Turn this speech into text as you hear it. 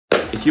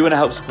If you want to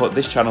help support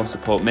this channel,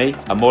 support me,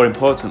 and more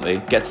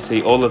importantly, get to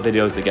see all the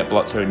videos that get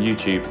blocked here on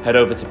YouTube, head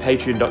over to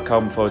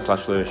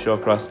patreon.com/Lewis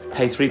Shawcross.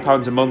 Pay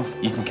 £3 a month,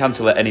 you can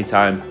cancel at any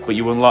time, but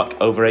you unlock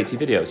over 80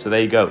 videos, so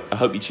there you go. I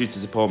hope you choose to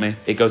support me.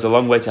 It goes a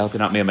long way to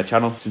helping out me and my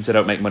channel, since I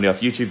don't make money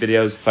off YouTube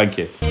videos. Thank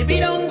you.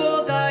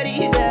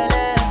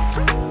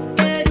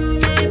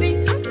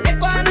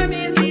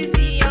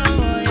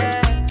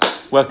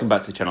 Welcome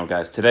back to the channel,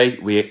 guys. Today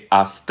we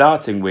are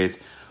starting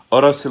with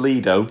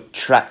Solido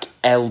track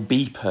El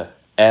Beeper.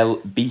 El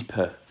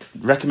Beeper.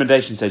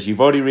 Recommendation says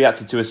you've already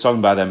reacted to a song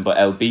by them, but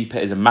El Beeper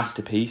is a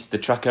masterpiece. The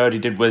track I already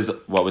did was,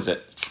 what was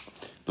it?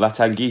 La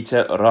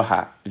Tanguita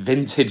Roja.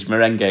 Vintage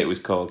Merengue it was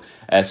called.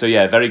 So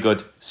yeah, very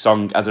good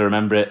song as I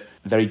remember it.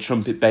 Very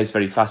trumpet based,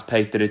 very fast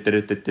paced. I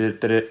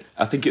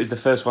think it was the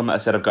first one that I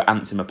said I've got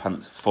ants in my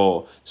pants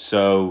for.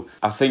 So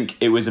I think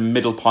it was a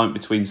middle point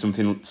between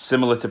something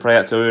similar to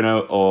Proyecto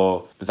Uno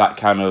or that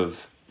kind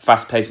of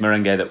fast paced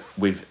merengue that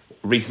we've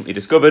recently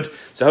discovered.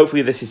 So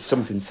hopefully this is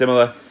something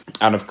similar.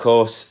 And of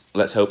course,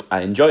 let's hope I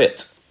enjoy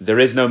it. There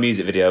is no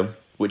music video,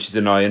 which is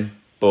annoying,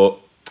 but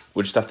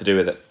we'll just have to do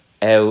with it.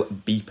 El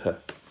Beeper.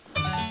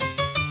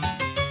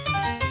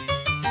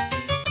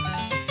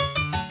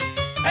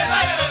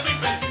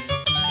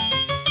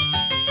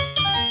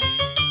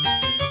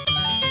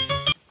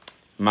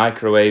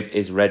 Microwave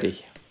is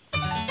ready.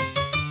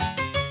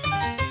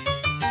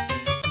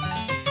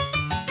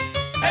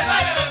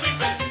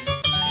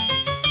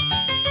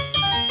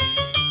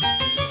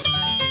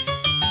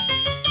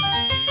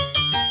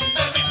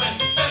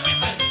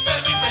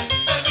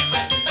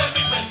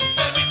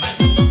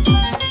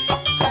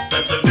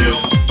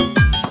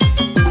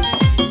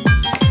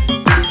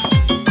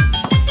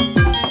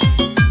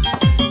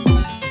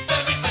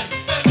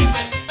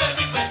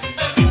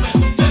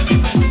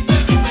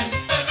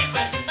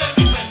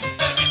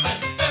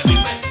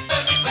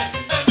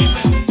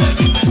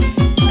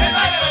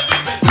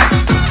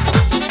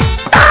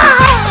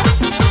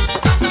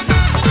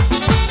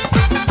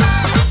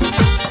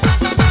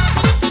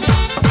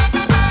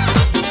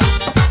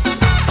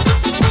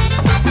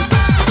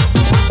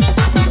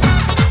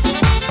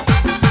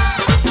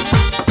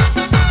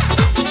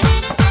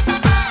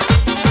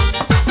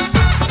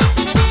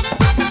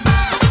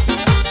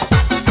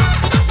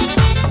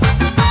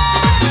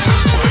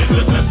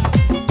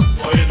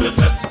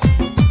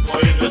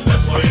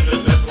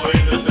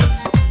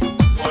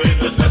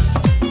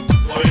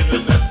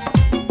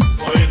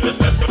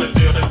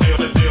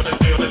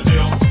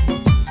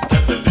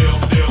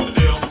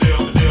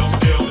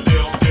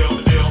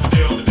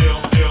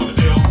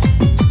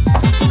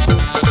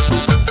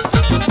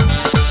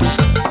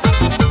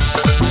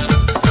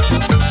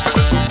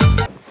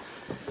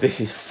 This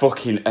is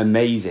fucking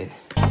amazing.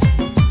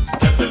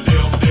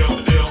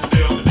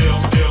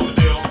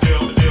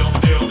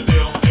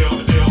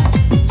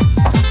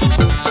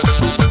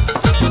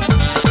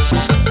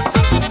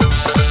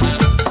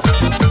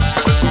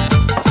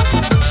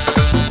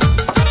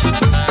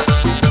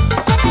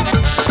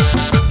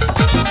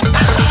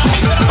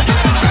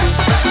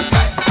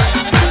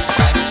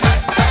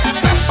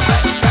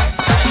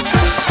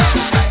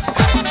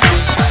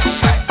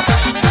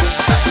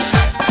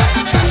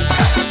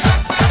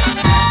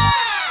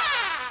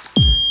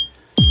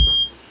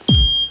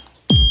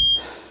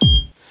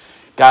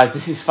 Guys,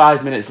 this is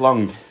 5 minutes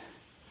long.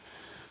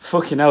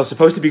 Fucking hell,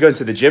 supposed to be going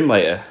to the gym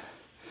later.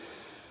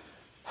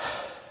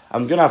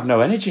 I'm gonna have no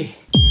energy.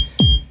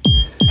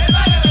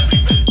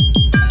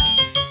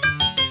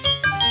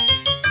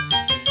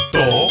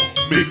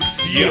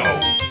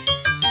 Mixio.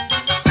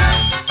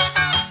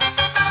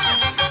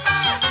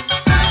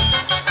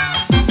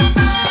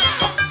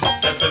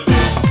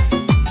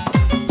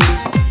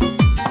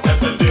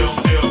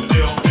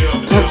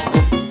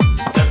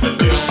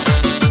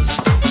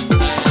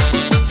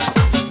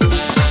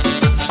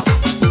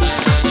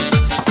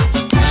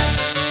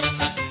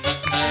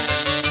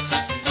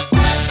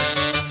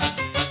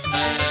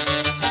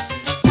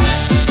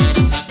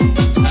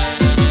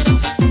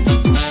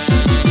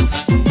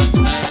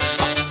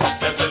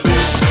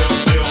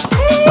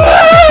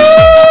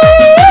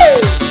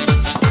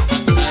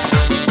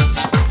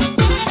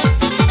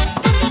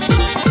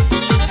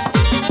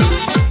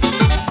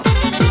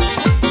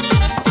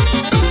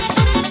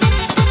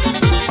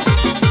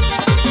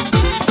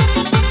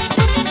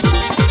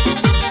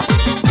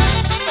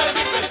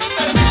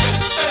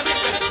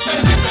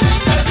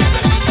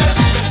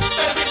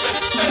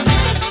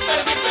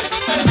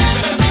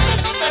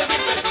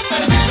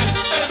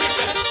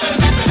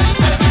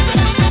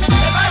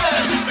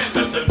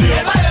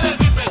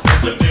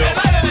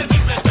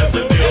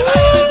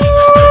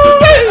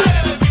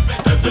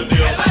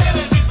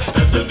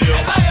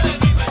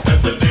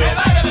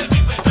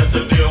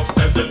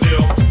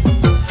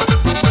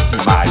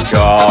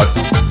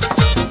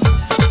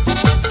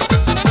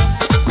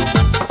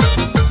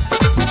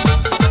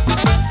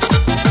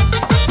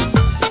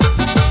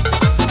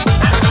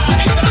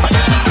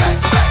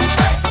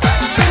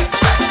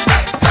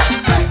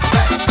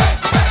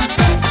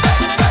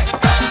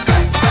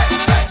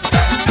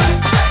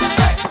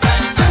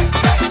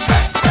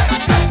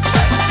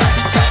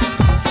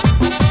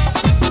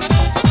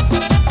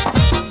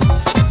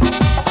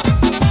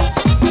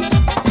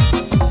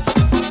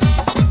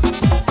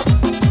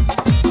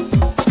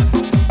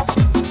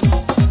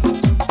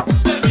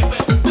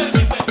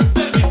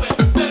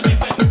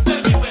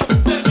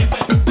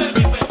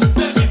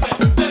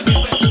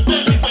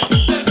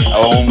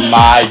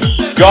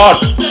 my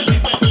God.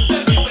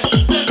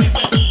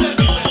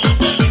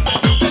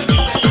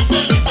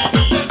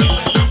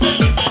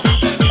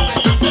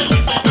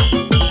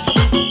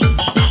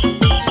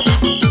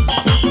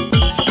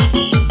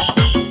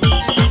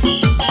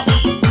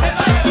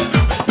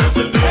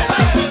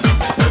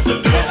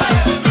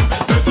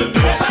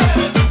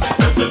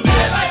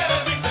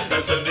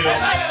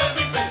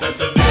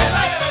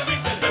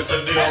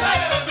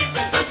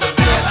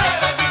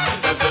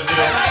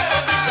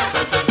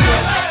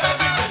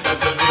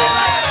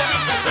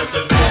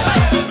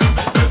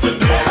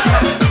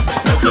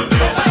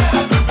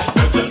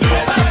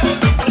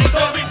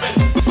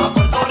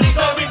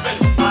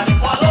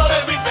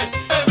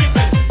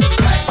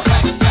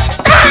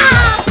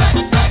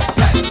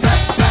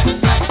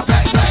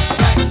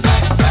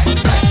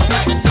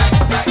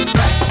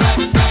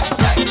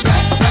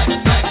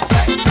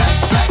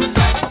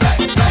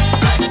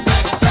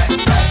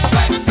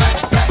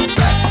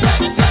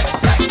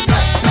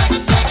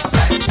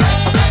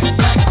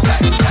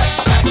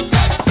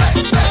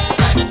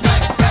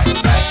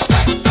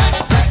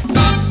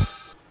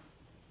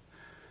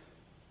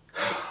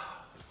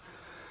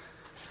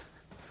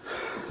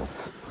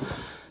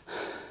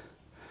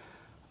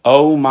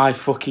 Oh my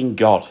fucking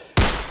God.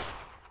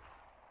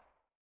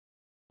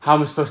 How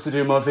am I supposed to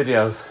do more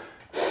videos?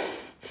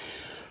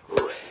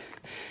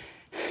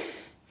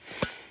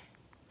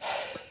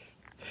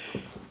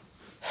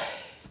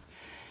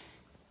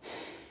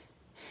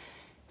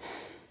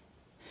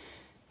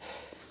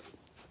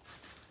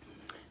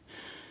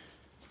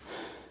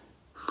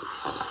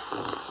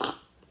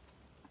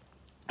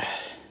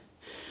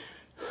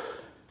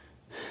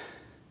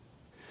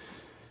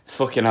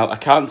 Fucking hell, I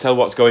can't tell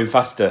what's going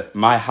faster.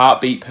 My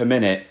heartbeat per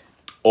minute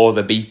or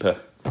the beeper.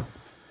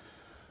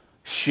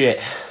 Shit.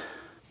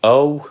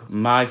 Oh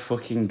my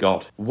fucking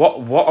God.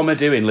 What am I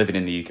doing living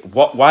in the UK?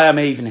 Why am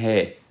I even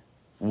here?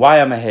 Why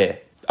am I here?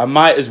 I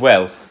might as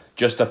well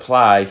just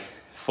apply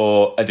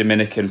for a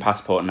Dominican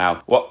passport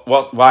now.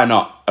 Why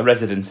not? A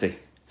residency.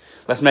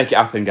 Let's make it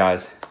happen,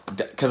 guys.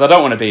 Because I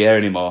don't want to be here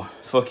anymore.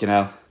 Fucking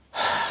hell.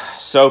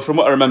 So from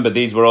what I remember,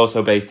 these were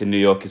also based in New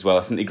York as well.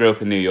 I think they grew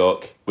up in New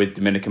York with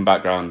Dominican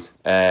backgrounds,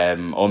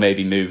 or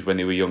maybe moved when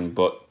they were young,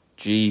 but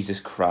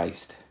Jesus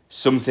Christ.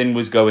 Something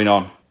was going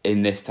on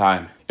in this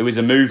time. It was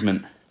a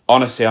movement.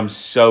 Honestly,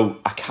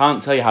 I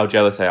can't tell you how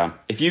jealous I am.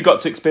 If you got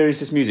to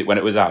experience this music when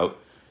it was out,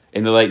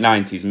 in the late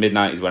 90s,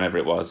 mid-90s, whenever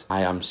it was,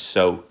 I am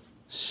so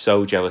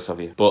jealous of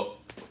you. But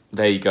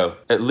there you go.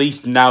 At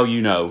least now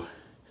you know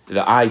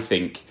that I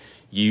think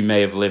you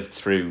may have lived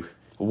through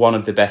one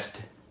of the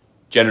best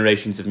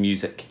generations of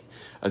music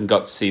and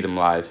got to see them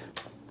live.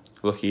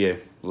 Lucky you,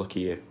 lucky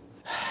you.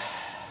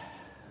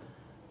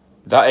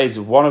 That is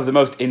one of the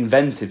most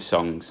inventive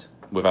songs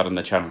we've had on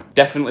the channel.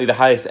 Definitely the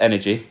highest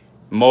energy,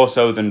 more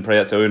so than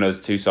Proyecto Uno's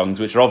two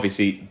songs, which are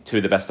obviously two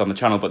of the best on the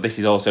channel, but this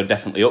is also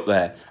definitely up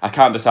there. I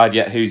can't decide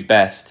yet who's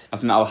best. I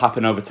think that'll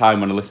happen over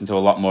time when I listen to a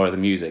lot more of the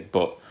music,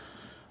 but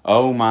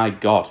oh my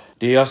God.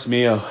 Dios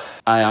mío,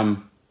 I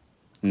am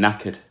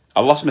knackered.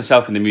 I lost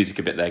myself in the music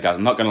a bit there, guys,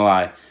 I'm not gonna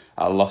lie.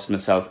 I lost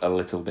myself a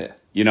little bit.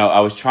 You know, I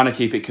was trying to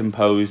keep it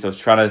composed. I was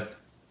trying to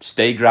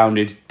stay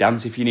grounded,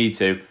 dance if you need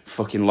to.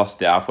 Fucking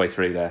lost it halfway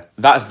through there.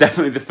 That's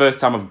definitely the first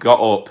time I've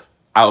got up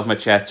out of my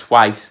chair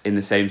twice in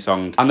the same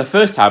song. And the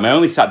first time I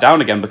only sat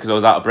down again because I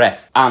was out of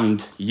breath.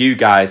 And you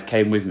guys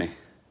came with me.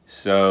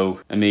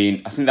 So, I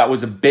mean, I think that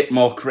was a bit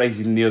more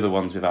crazy than the other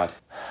ones we've had.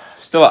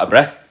 Still out of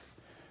breath.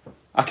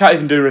 I can't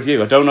even do a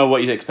review. I don't know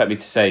what you'd expect me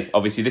to say.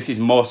 Obviously, this is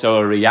more so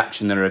a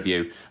reaction than a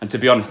review. And to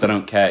be honest, I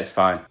don't care. It's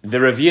fine. The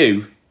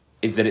review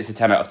is that it's a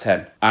 10 out of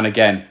 10. And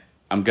again,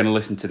 I'm going to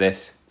listen to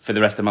this for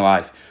the rest of my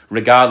life.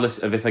 Regardless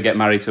of if I get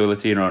married to a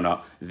Latina or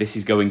not, this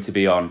is going to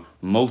be on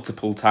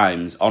multiple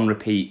times, on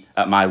repeat,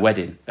 at my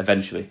wedding,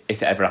 eventually,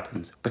 if it ever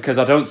happens. Because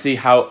I don't see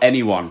how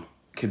anyone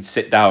could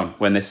sit down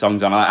when this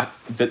song's on.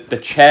 The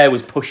chair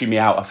was pushing me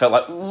out. I felt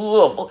like,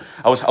 whoa.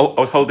 I was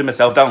holding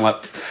myself down, like,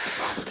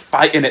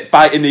 fighting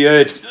the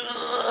urge.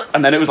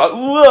 And then it was like,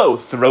 whoa,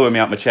 throwing me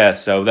out my chair.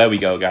 So there we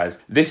go, guys.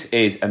 This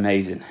is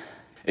amazing.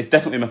 It's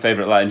definitely my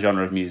favourite Latin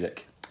genre of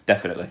music.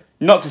 Definitely.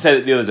 Not to say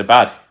that the others are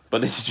bad,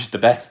 but this is just the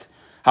best.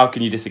 How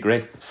can you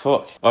disagree?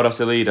 Fuck. Oro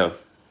Solido.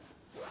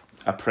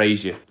 I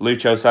praise you.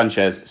 Lucho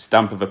Sanchez,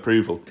 stamp of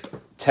approval.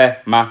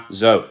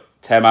 Temazo.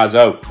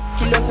 Temazo.